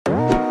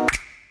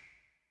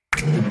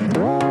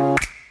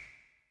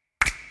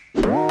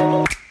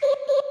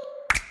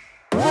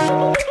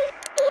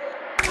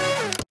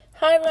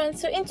everyone,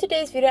 so in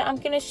today's video I'm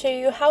going to show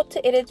you how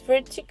to edit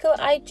vertical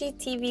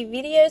IGTV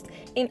videos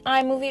in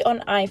iMovie on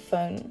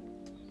iPhone.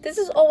 This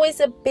is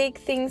always a big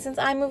thing since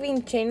iMovie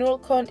in general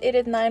can't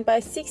edit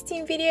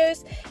 9:16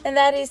 videos, and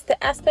that is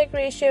the aspect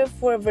ratio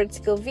for a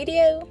vertical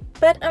video.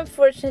 But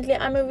unfortunately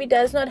iMovie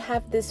does not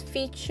have this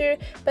feature,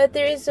 but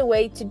there is a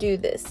way to do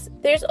this.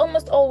 There's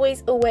almost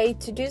always a way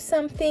to do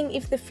something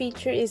if the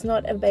feature is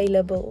not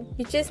available.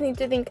 You just need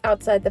to think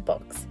outside the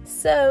box.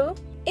 So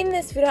in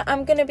this video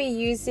I'm going to be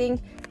using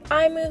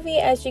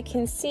iMovie, as you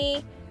can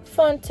see,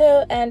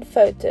 Fonto and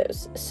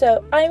Photos.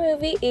 So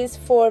iMovie is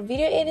for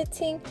video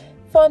editing,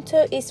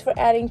 Fonto is for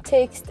adding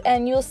text,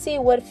 and you'll see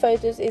what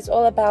Photos is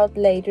all about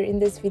later in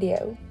this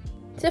video.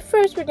 So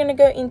first we're going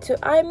to go into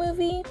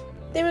iMovie,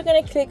 then we're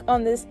going to click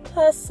on this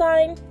plus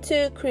sign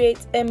to create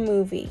a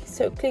movie.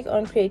 So click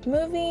on create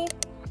movie,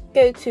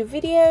 go to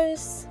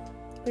videos,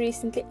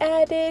 recently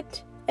added,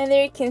 and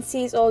there you can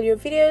see all your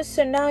videos.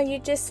 So now you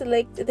just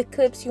select the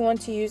clips you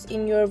want to use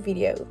in your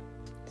video.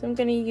 So I'm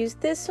going to use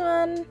this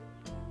one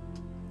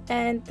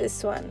and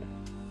this one.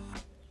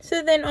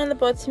 So then on the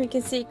bottom you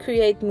can see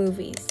create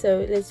movie.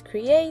 So let's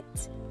create.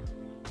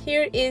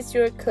 Here is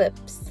your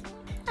clips.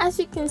 As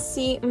you can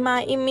see,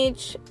 my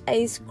image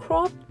is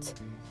cropped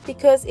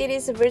because it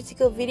is a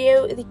vertical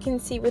video. You can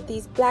see with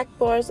these black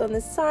bars on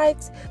the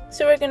sides.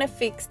 So we're going to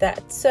fix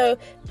that. So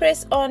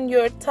press on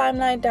your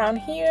timeline down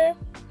here,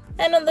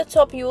 and on the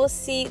top you will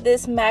see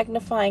this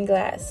magnifying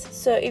glass.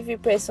 So if you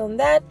press on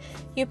that,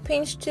 you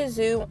pinch to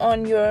zoom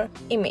on your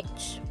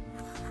image.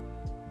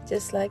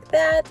 Just like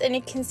that, and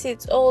you can see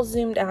it's all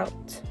zoomed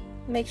out.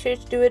 Make sure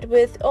to do it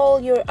with all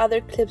your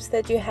other clips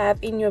that you have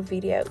in your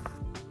video.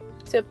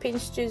 So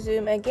pinch to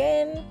zoom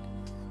again.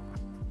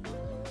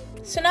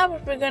 So now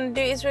what we're going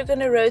to do is we're going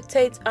to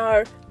rotate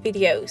our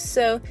video.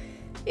 So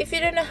if you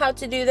don't know how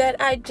to do that,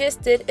 I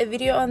just did a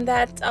video on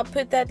that. I'll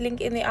put that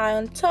link in the eye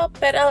on top,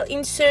 but I'll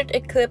insert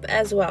a clip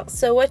as well.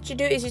 So what you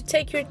do is you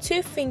take your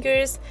two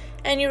fingers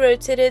and you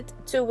rotate it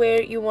to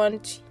where you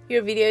want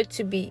your video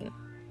to be.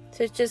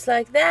 So just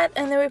like that,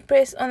 and then we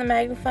press on the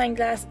magnifying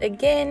glass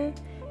again,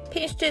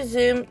 pinch to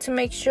zoom to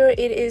make sure it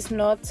is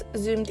not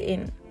zoomed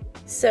in.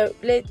 So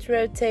let's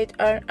rotate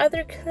our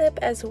other clip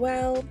as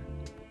well.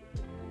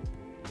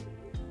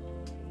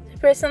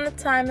 Press on the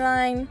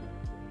timeline,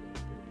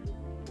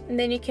 and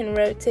then you can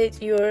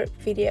rotate your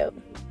video.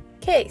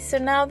 Okay, so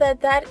now that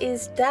that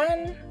is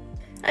done,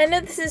 I know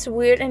this is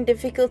weird and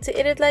difficult to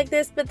edit like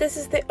this, but this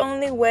is the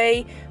only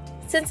way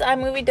since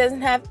iMovie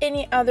doesn't have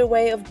any other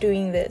way of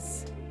doing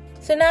this.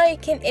 So now you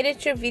can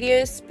edit your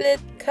video, split,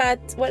 cut,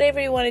 whatever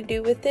you want to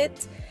do with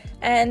it,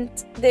 and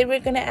then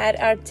we're going to add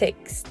our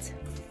text.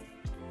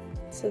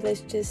 So let's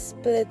just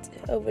split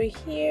over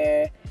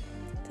here,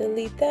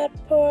 delete that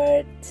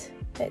part,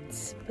 let's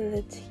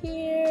split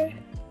here.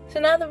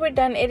 So now that we're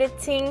done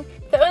editing,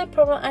 the only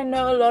problem I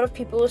know a lot of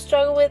people will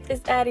struggle with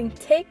is adding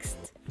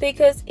text,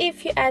 because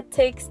if you add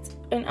text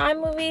in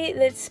iMovie,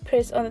 let's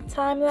press on the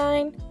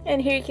timeline,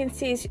 and here you can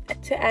see is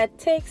to add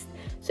text.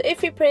 So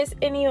if you press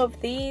any of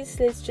these,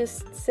 let's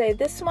just say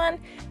this one,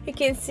 you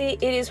can see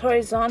it is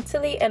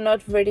horizontally and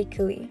not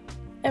vertically,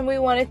 and we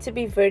want it to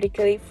be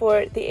vertically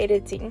for the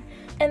editing,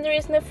 and there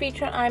is no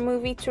feature on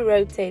iMovie to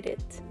rotate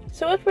it.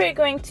 So what we're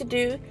going to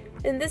do,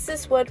 and this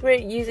is what we're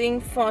using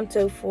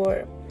Fonto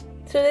for.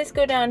 So let's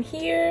go down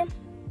here,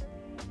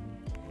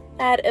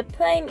 add a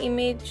plain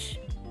image,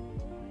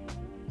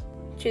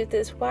 choose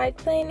this white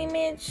plain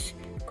image,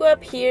 go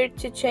up here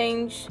to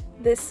change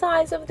the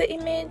size of the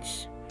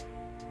image,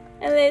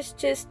 and let's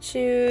just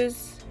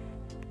choose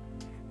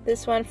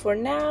this one for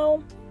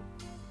now.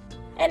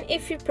 And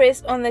if you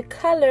press on the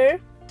color,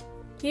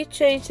 you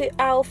change the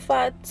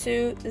alpha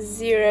to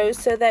 0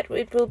 so that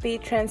it will be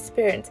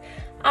transparent.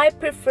 I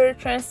prefer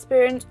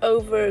transparent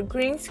over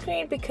green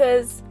screen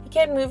because you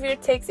can't move your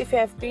text if you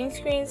have green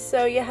screen,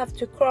 so you have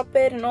to crop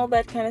it and all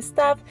that kind of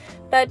stuff,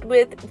 but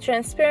with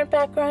transparent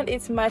background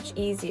it's much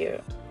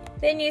easier.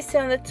 Then you see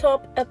on the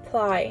top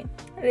apply.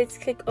 Let's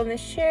click on the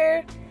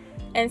share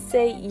and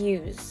say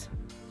use.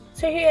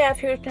 So here you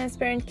have your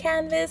transparent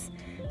canvas.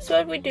 So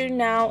what we do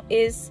now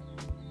is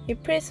you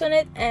press on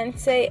it and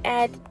say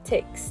add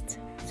text.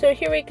 So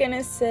here we're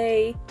gonna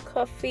say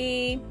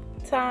coffee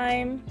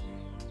time,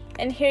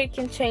 and here you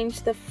can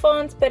change the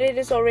font, but it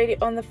is already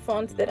on the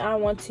font that I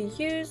want to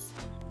use.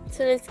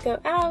 So let's go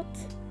out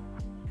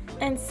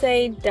and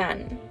say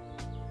done.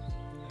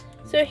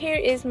 So here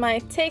is my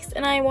text,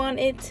 and I want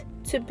it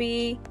to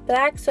be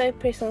black, so I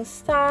press on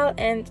style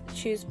and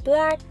choose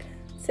black,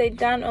 say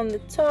done on the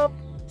top.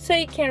 So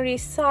you can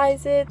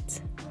resize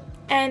it,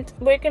 and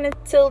we're gonna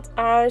tilt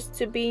ours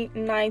to be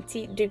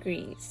 90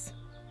 degrees.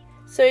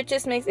 So it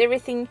just makes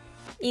everything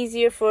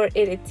easier for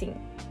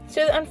editing.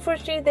 So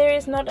unfortunately there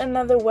is not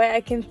another way I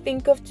can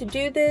think of to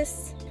do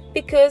this,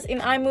 because in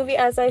iMovie,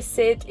 as I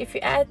said, if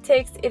you add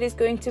text it is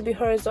going to be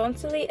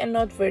horizontally and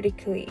not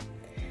vertically.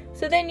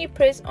 So then you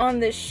press on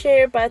the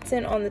share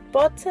button on the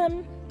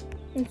bottom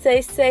and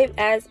say save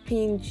as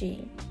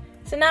PNG.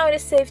 So now it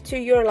is saved to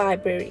your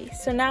library.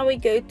 So now we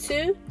go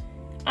to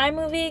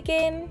iMovie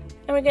again,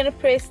 and we're going to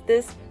press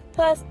this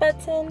plus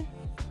button,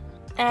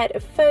 add a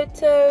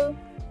photo.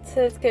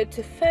 So let's go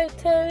to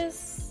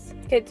photos,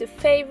 go to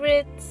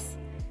favorites,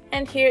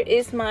 and here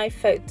is my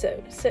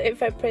photo. So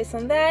if I press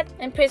on that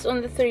and press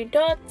on the 3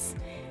 dots,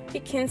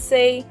 you can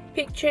say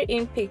picture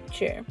in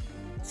picture.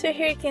 So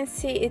here you can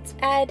see it's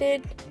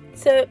added.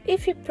 So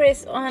if you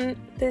press on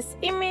this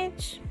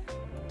image,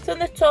 so on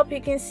the top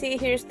you can see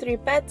here's 3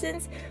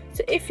 buttons.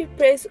 So if you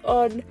press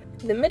on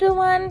the middle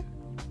one,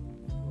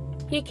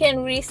 you can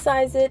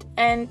resize it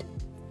and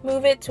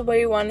move it to where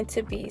you want it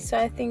to be. So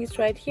I think it's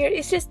right here.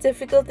 It's just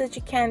difficult that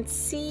you can't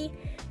see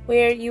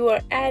where you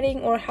are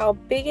adding or how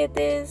big it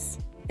is.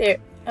 There.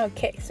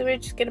 Okay, so we're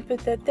just gonna put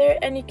that there,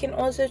 and you can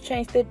also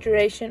change the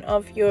duration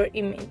of your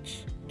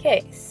image.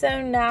 Okay,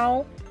 so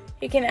now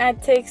you can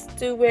add text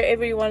to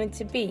wherever you want it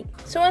to be.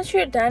 So once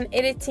you're done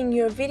editing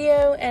your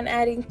video and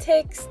adding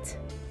text,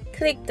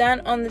 click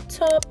done on the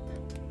top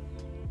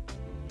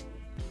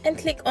and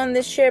click on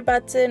the share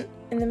button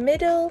in the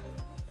middle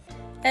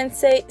and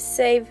say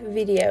save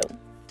video.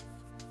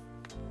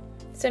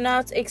 So now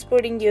it's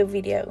exporting your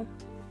video.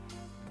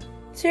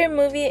 So your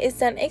movie is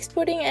done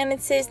exporting, and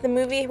it says the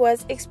movie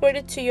was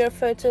exported to your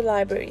photo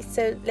library.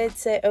 So let's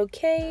say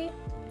okay.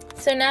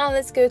 So now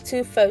let's go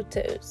to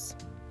photos.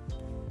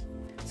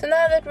 So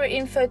now that we're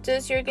in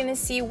photos, you're gonna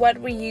see what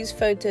we use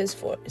photos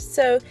for.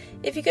 So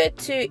if you go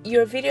to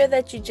your video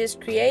that you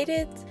just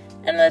created,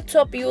 and on the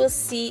top you will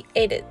see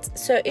edit.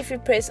 So if you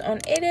press on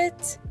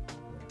edit,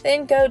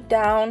 then go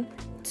down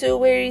to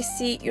where you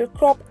see your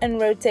crop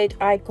and rotate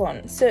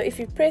icon. So if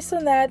you press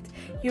on that,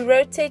 you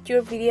rotate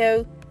your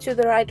video to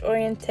the right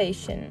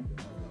orientation.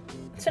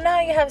 So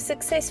now you have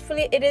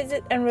successfully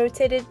edited and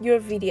rotated your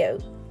video.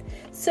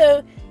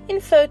 So in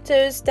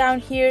photos down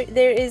here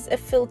there is a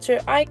filter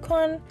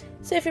icon.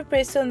 So if you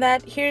press on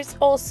that, here's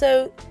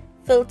also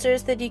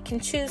filters that you can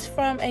choose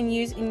from and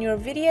use in your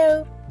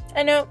video.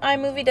 I know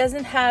iMovie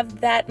doesn't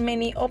have that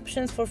many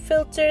options for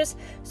filters,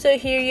 so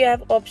here you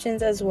have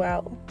options as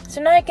well.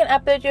 So now you can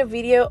upload your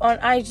video on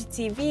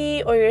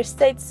IGTV or your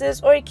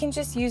statuses, or you can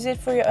just use it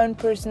for your own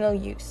personal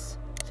use.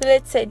 So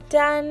let's say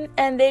done,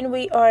 and then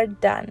we are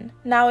done.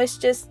 Now it's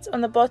just on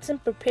the bottom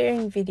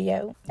preparing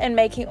video and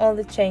making all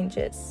the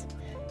changes.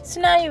 So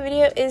now your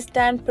video is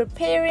done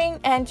preparing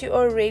and you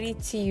are ready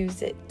to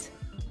use it.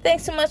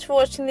 Thanks so much for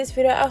watching this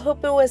video. I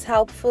hope it was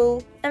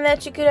helpful and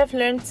that you could have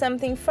learned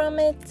something from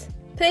it.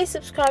 Please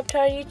subscribe to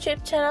our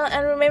YouTube channel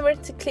and remember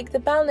to click the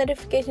bell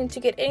notification to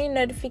get any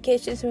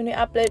notifications when we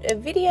upload a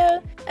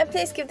video. And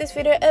please give this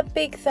video a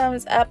big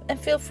thumbs up and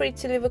feel free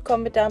to leave a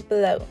comment down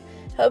below.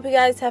 Hope you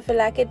guys have a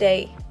lucky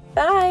day.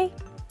 Bye!